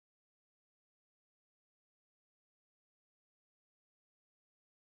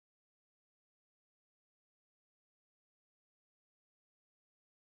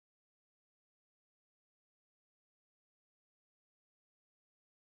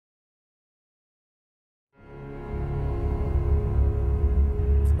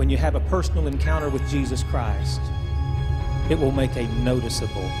when you have a personal encounter with Jesus Christ, it will make a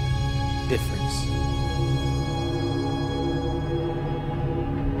noticeable difference.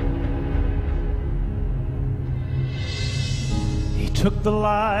 He took the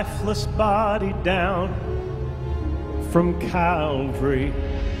lifeless body down from Calvary,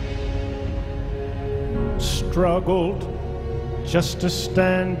 struggled just to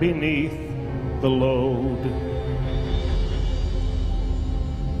stand beneath the load.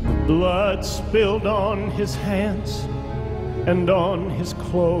 The blood spilled on his hands and on his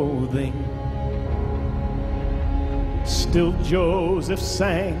clothing. Still Joseph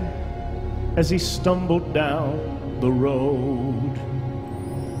sang as he stumbled down the road.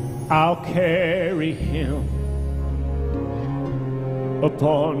 I'll carry him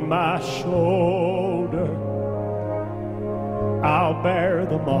upon my shoulder. I'll bear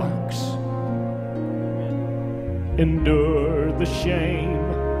the marks, endure the shame.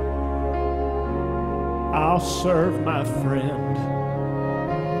 I'll serve my friend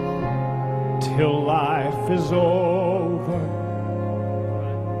till life is over,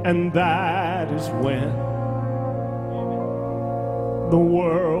 and that is when the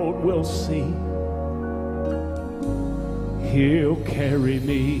world will see He'll carry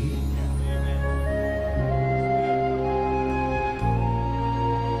me.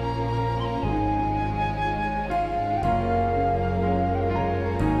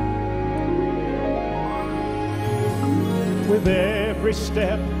 With every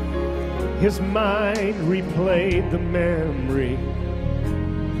step, his mind replayed the memory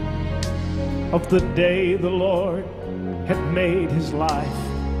of the day the Lord had made his life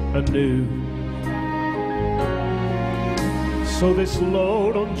anew. So this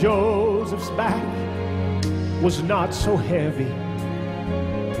load on Joseph's back was not so heavy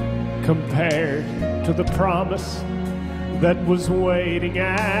compared to the promise that was waiting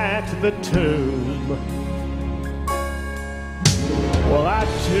at the tomb. Well, I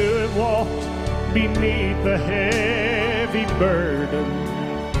too have walked beneath a heavy burden,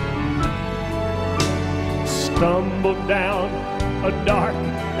 stumbled down a dark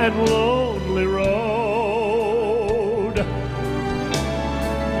and lonely road,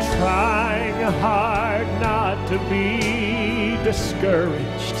 trying hard not to be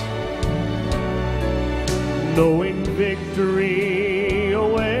discouraged, knowing victory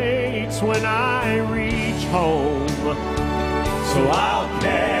awaits when I reach home. So I'll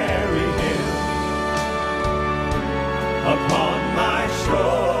carry him upon my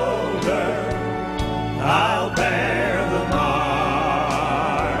shoulder. I'll bear the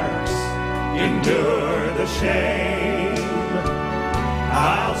marks, endure the shame.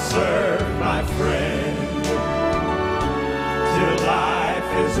 I'll serve my friend till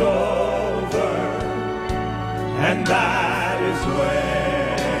life is over, and that is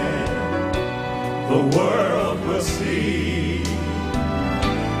when the world will see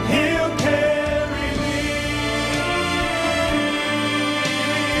He'll carry me.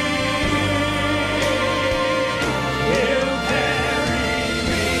 He'll carry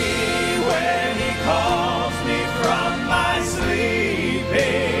me when He calls me from my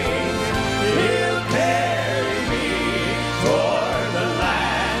sleeping. He'll carry me toward the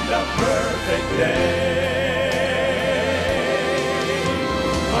land of perfect day.